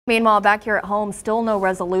Meanwhile, back here at home, still no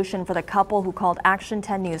resolution for the couple who called Action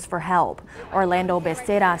 10 News for help. Orlando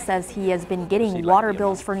Becerra says he has been getting water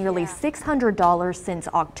bills for nearly $600 since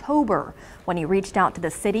October. When he reached out to the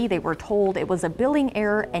city, they were told it was a billing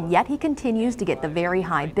error, and yet he continues to get the very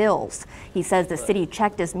high bills. He says the city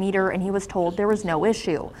checked his meter and he was told there was no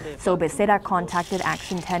issue. So Becerra contacted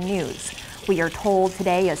Action 10 News. We are told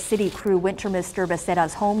today a city crew went to Mr.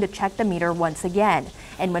 Becerra's home to check the meter once again.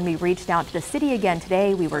 And when we reached out to the city again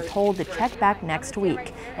today, we were told to check back next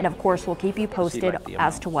week. And of course, we'll keep you posted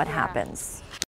as to what happens.